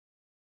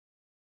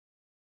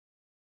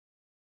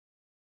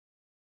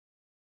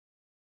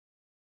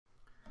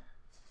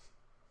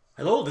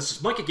Hello, this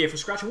is Mike at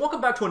GameFromScratch, and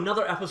welcome back to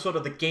another episode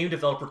of the Game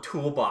Developer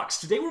Toolbox.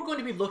 Today we're going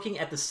to be looking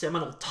at the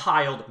seminal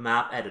tiled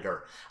map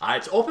editor.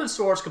 It's open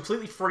source,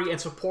 completely free, and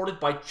supported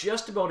by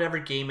just about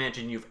every game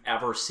engine you've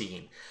ever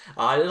seen.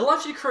 It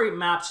allows you to create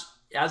maps,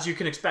 as you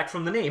can expect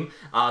from the name,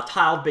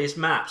 tiled-based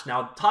maps.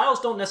 Now,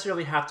 tiles don't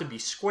necessarily have to be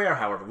square,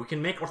 however. We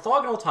can make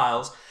orthogonal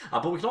tiles,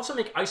 but we can also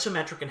make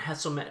isometric and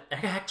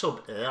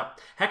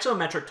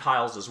hexometric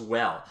tiles as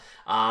well.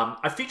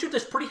 I featured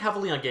this pretty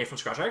heavily on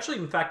GameFromScratch. I actually,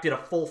 in fact, did a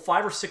full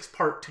 5 or 6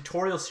 part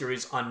tutorial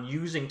series on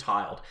using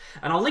tiled,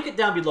 and I'll link it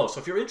down below. So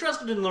if you're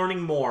interested in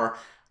learning more,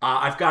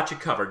 I've got you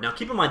covered. Now,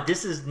 keep in mind,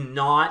 this is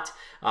not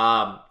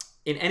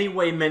in any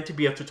way meant to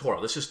be a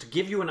tutorial. This is to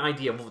give you an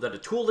idea of that a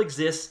tool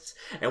exists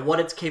and what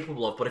it's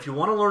capable of. But if you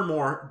want to learn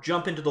more,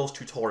 jump into those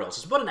tutorials.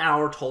 It's about an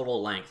hour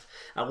total length,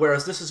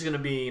 whereas this is going to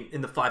be in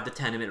the 5 to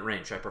 10 minute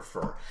range, I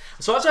prefer.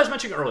 So as I was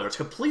mentioning earlier, it's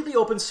completely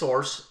open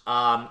source.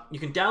 You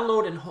can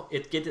download and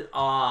get it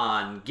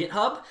on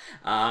GitHub.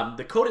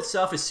 The code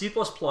itself is C++,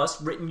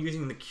 written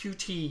using the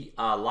Qt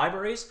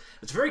libraries.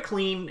 It's very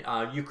clean.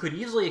 You could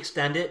easily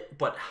extend it,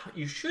 but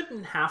you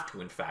shouldn't have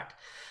to, in fact.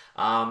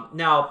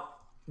 Now,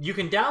 you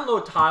can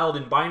download tiled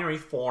in binary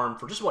form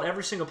for just about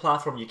every single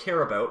platform you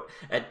care about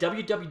at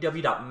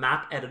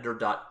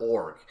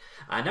www.mapeditor.org.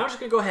 Now I'm just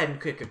going to go ahead and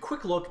take a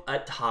quick look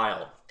at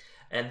tiled.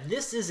 And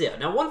this is it.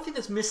 Now, one thing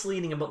that's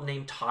misleading about the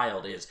name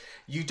tiled is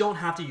you don't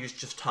have to use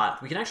just tiled.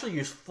 We can actually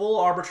use full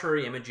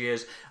arbitrary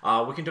images.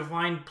 We can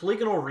define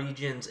polygonal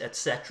regions,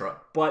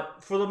 etc. But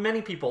for the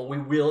many people, we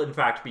will, in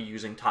fact, be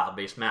using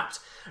tile-based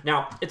maps.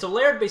 Now, it's a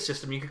layered-based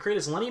system. You can create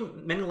as many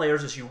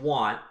layers as you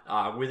want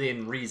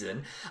within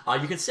reason.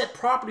 You can set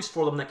properties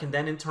for them that can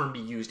then, in turn, be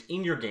used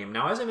in your game.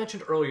 Now, as I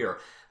mentioned earlier,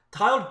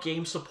 tiled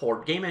game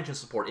engine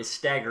support is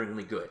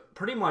staggeringly good.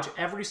 Pretty much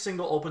every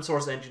single open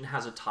source engine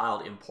has a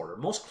tiled importer.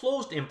 Most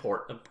closed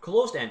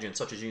engines,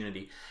 such as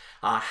Unity,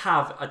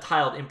 have a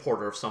tiled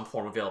importer of some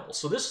form available.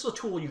 So this is a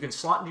tool you can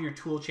slot into your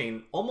tool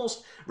chain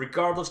almost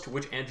regardless to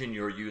which engine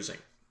you're using.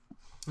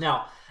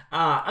 Now,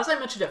 as I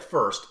mentioned at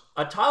first,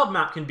 a tiled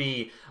map can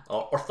be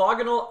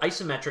orthogonal,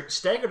 isometric,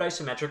 staggered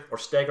isometric, or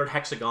staggered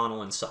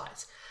hexagonal in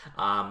size.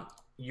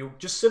 You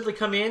just simply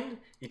come in,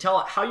 you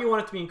tell it how you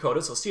want it to be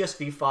encoded, so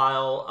CSV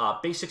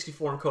file,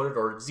 base64 encoded,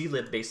 or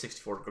zlib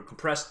base64, or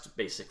compressed,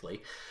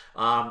 basically.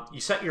 You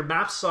set your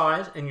map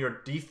size and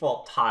your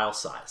default tile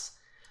size.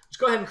 Let's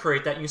go ahead and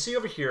create that. You can see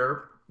over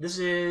here, this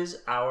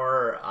is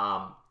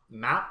our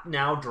map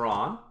now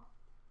drawn.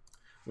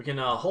 We can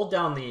hold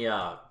down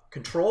the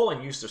Control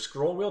and use the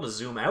scroll wheel to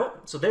zoom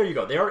out. So there you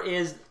go. There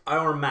is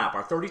our map,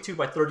 our 32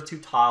 by 32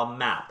 tile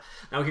map.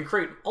 Now we can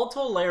create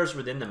multiple layers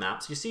within the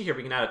map. So you see here,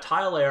 we can add a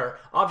tile layer,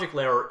 object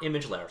layer, or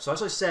image layer. So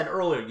as I said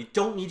earlier, you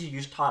don't need to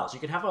use tiles.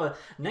 You can have a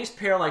nice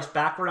parallax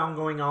background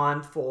going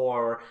on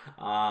for,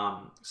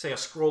 say, a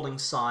scrolling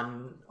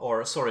sun,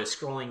 or sorry, a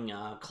scrolling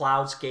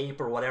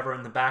cloudscape or whatever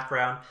in the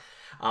background.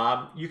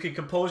 You can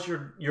compose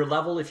your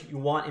level if you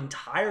want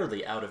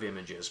entirely out of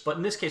images, but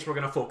in this case we're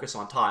going to focus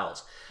on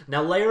tiles.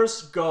 Now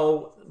layers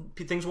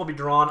things will be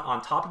drawn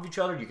on top of each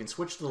other. You can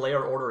switch the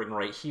layer ordering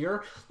right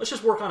here. Let's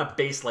just work on a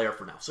base layer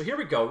for now. So here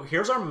we go.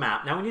 Here's our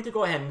map. Now we need to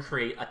go ahead and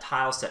create a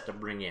tile set to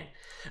bring in.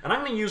 And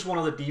I'm going to use one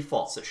of the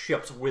defaults that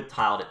ships with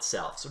tiled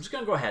itself. So I'm just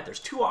going to go ahead. There's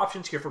two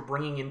options here for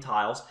bringing in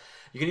tiles.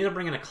 You can either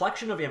bring in a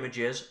collection of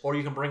images, or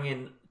you can bring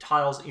in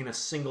tiles in a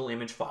single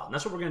image file. And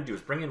that's what we're going to do,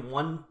 is bring in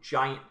one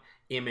giant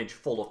image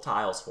full of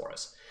tiles for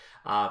us.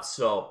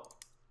 So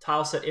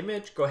tile set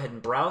image, go ahead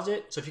and browse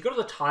it. So if you go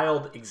to the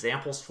tiled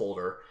examples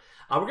folder,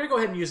 we're going to go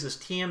ahead and use this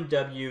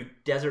TMW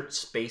desert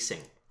spacing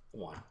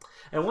one.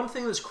 And one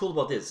thing that's cool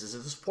about this is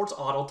it supports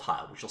auto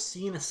tile, which you'll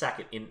see in a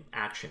second in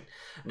action.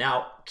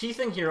 Now, key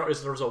thing here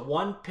is there's a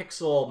 1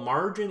 pixel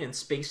margin and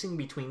spacing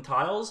between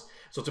tiles,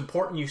 so it's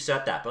important you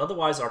set that. But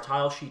otherwise, our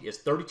tile sheet is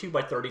 32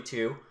 by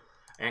 32,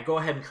 and go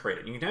ahead and create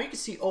it. Now you can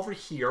see over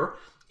here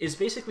is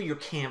basically your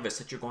canvas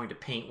that you're going to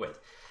paint with.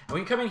 And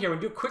we can come in here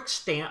and do a quick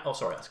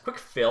quick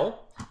fill.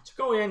 So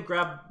go in,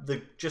 grab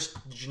the just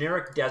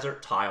generic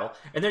desert tile,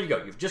 and there you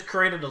go. You've just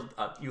created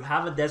you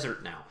have a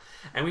desert now.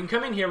 And we can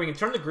come in here, we can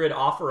turn the grid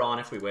off or on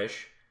if we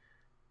wish,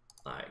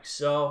 like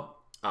so.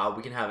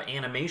 We can have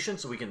animation,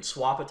 so we can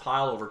swap a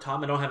tile over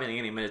time. I don't have any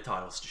animated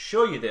tiles to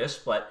show you this,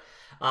 but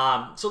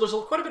so there's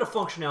quite a bit of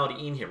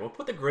functionality in here. We'll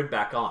put the grid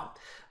back on.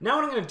 Now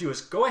what I'm going to do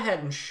is go ahead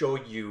and show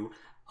you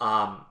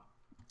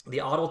the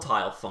auto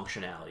tile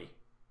functionality.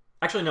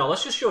 Actually, no,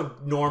 let's just show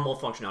normal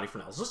functionality for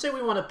now. So let's say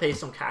we want to paste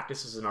some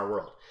cactuses in our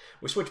world.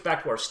 We switch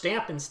back to our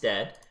stamp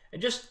instead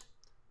and just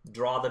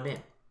draw them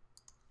in.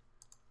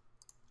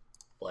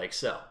 Like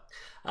so.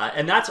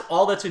 And that's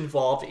all that's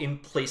involved in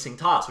placing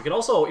tiles. We can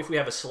also, if we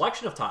have a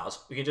selection of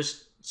tiles, we can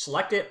just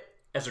select it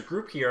as a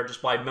group here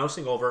just by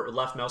mousing over it with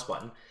left mouse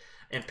button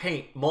and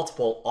paint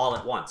multiple all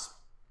at once.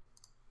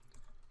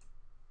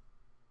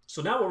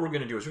 So now what we're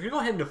going to do is we're going to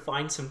go ahead and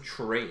define some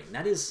terrain.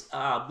 That is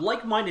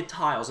like-minded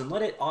tiles, and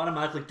let it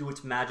automatically do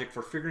its magic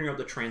for figuring out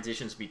the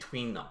transitions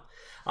between them.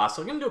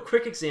 So I'm going to do a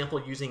quick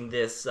example using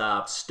this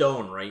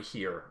stone right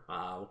here.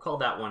 We'll call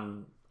that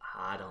one,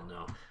 I don't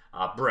know,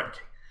 brick.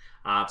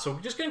 So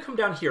we're just going to come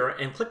down here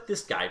and click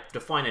this guy,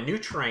 define a new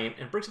terrain,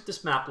 and brings up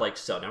this map like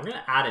so. Now we're going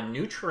to add a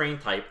new terrain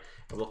type,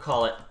 and we'll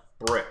call it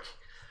brick.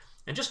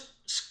 And just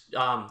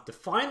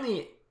define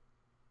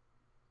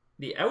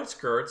the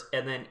outskirts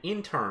and then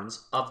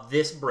interns of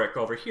this brick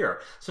over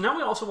here. So now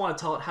we also want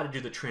to tell it how to do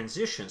the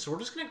transition. So we're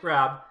just going to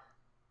grab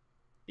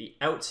the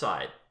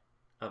outside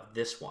of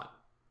this one,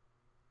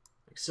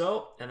 like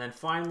so. And then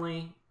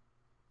finally,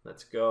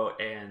 let's go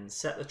and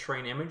set the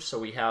terrain image so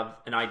we have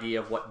an idea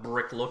of what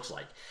brick looks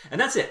like.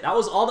 And that's it. That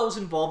was all that was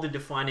involved in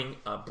defining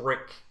a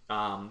brick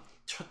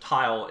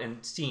tile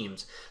and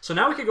seams. So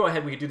now we could go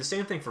ahead, we could do the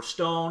same thing for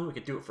stone, we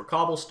could do it for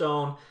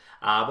cobblestone,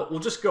 but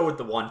we'll just go with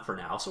the one for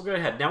now. So we'll go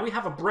ahead. Now we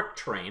have a brick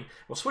terrain.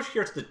 We'll switch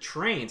here to the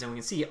terrains, and we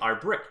can see our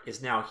brick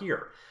is now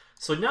here.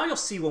 So now you'll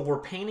see when we're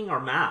painting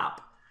our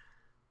map,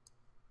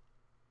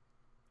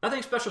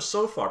 nothing special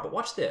so far, but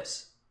watch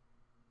this.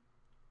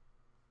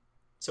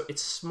 So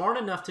it's smart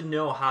enough to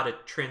know how to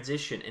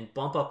transition and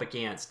bump up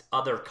against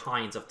other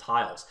kinds of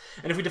tiles.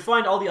 And if we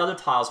define all the other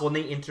tiles, when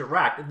they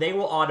interact, they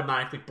will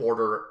automatically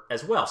border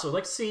as well. So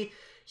let's see,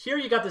 here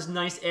you got this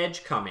nice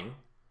edge coming.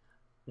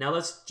 Now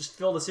let's just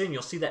fill this in.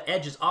 You'll see that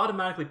edge is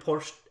automatically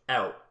pushed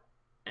out,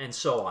 and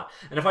so on.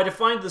 And if I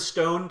defined the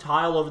stone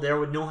tile over there, it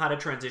would know how to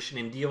transition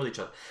and deal with each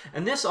other.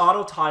 And this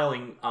auto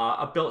tiling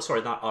ability,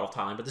 sorry, not auto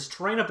tiling, but this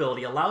terrain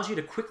ability allows you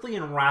to quickly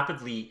and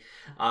rapidly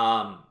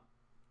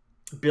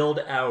build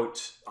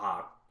out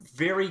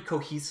very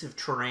cohesive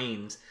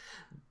terrains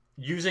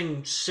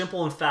using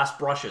simple and fast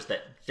brushes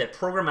that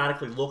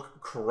programmatically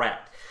look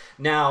correct.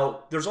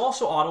 Now, there's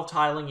also auto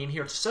tiling in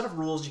here. It's a set of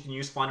rules you can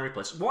use, find and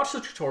replace. Watch the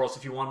tutorials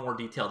if you want more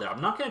detail there.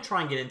 I'm not going to try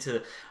and get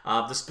into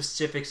the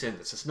specifics in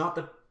this. It's not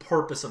the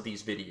purpose of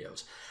these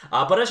videos.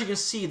 But as you can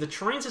see, the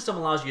terrain system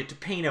allows you to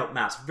paint out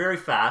maps very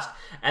fast.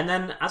 And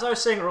then, as I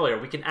was saying earlier,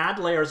 we can add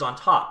layers on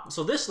top.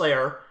 So this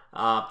layer,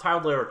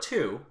 tiled layer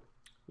 2,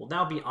 will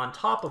now be on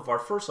top of our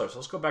first layer. So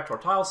let's go back to our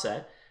tile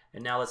set,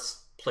 and now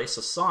let's place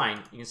a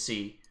sign, you can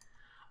see,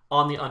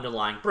 on the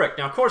underlying brick.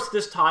 Now, of course,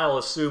 this tile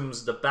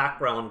assumes the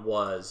background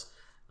was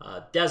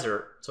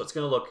desert, so it's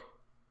going to look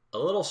a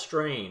little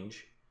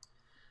strange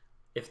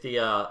if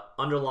the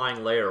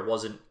underlying layer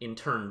wasn't in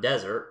turn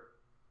desert.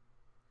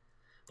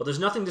 But there's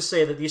nothing to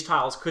say that these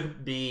tiles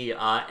couldn't be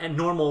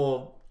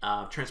normal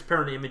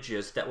transparent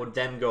images that would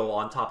then go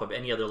on top of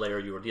any other layer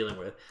you were dealing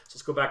with. So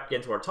let's go back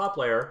again to our top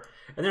layer,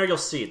 and there you'll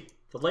see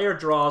the layer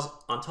draws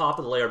on top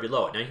of the layer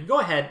below it. Now you can go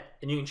ahead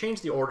and you can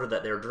change the order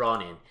that they're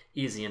drawn in,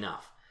 easy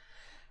enough.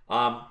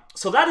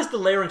 So that is the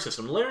layering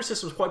system. The layering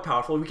system is quite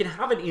powerful. We can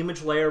have an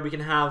image layer, we can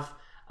have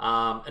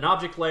an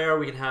object layer,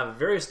 we can have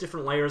various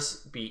different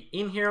layers be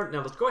in here.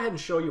 Now let's go ahead and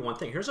show you one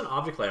thing. Here's an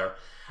object layer.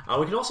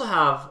 We can also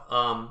have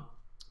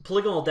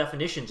polygonal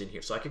definitions in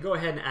here. So I could go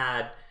ahead and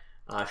add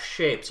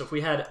shapes. So if we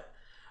had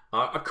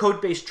a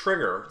code-based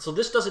trigger, so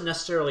this doesn't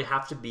necessarily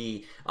have to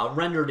be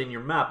rendered in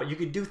your map, but you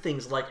could do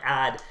things like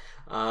add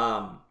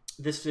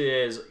this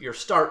is your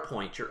start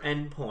point, your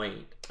end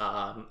point,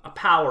 a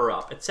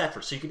power-up,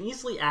 etc. So you can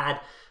easily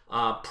add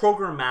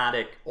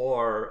programmatic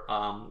or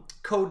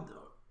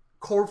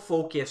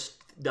code-focused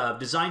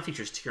design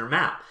features to your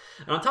map.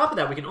 And on top of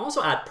that, we can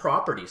also add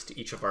properties to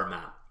each of our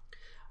map.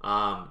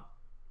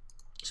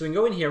 So we can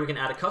go in here, we can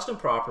add a custom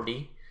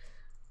property,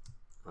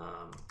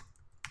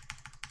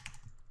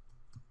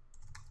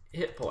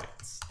 hit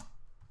points,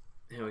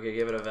 and we can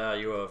give it a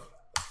value of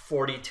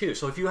 42.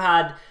 So if you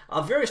had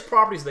various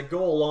properties that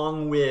go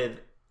along with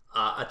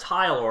a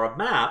tile or a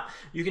map,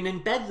 you can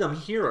embed them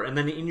here and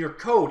then in your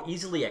code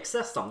easily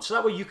access them. So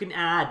that way you can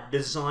add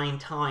design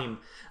time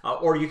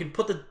or you can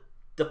put the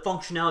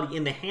functionality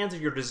in the hands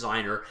of your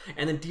designer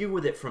and then deal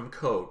with it from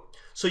code.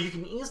 So you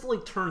can easily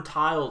turn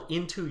tile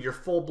into your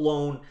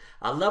full-blown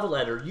level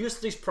editor, use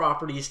these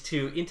properties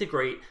to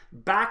integrate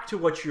back to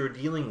what you're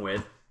dealing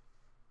with.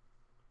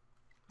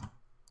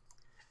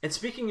 And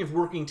speaking of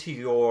working to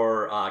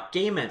your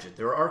game engine,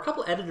 there are a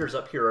couple editors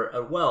up here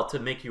as well to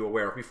make you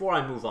aware of before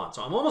I move on.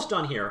 So I'm almost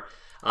done here.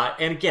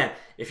 And again,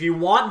 if you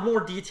want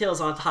more details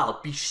on tile,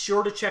 be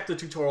sure to check the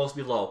tutorials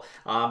below.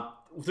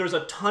 There's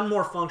a ton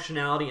more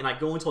functionality, and I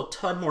go into a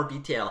ton more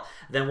detail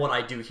than what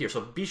I do here.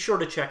 So be sure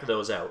to check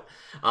those out.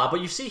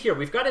 But you see here,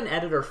 we've got an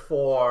editor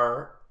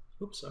for...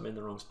 Oops, I'm in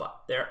the wrong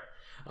spot. There.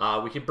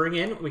 We can bring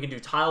in, we can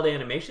do tiled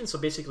animation. So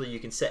basically you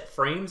can set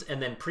frames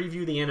and then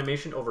preview the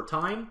animation over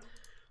time.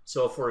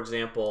 So for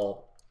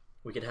example,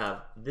 we could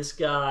have this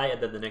guy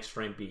and then the next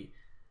frame be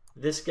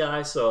this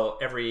guy. So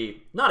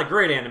every, not a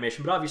great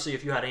animation, but obviously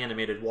if you had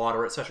animated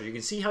water, etc., you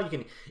can see how you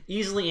can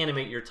easily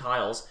animate your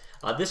tiles.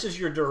 This is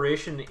your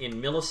duration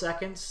in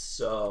milliseconds.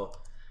 So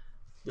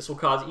this will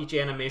cause each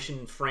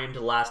animation frame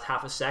to last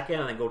half a second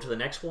and then go to the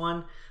next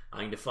one. I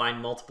can define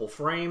multiple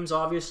frames,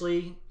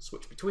 obviously,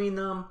 switch between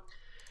them.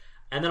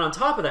 And then on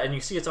top of that, and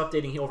you see it's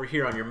updating over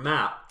here on your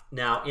map.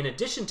 Now, in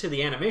addition to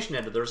the animation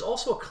editor, there's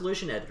also a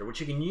collision editor,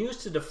 which you can use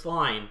to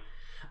define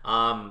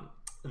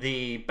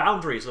the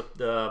boundaries of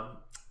the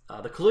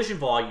the collision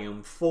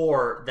volume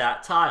for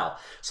that tile.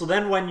 So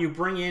then when you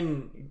bring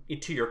in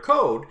into your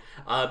code,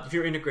 if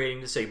you're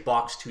integrating to say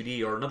Box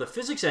 2D or another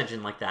physics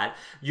engine like that,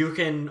 you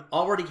can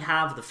already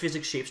have the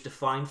physics shapes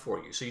defined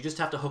for you. So you just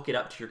have to hook it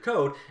up to your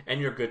code and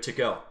you're good to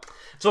go.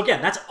 So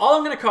again, that's all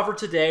I'm going to cover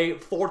today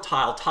for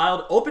Tiled.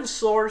 Tiled, open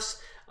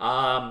source,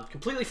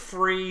 completely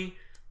free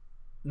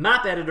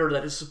map editor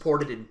that is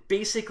supported in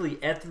basically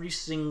every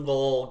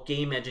single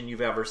game engine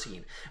you've ever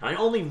seen. And I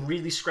only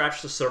really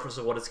scratched the surface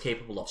of what it's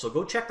capable of. So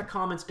go check the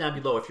comments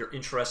down below if you're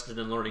interested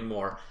in learning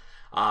more.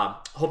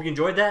 Hope you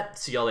enjoyed that.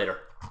 See y'all later.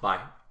 Bye.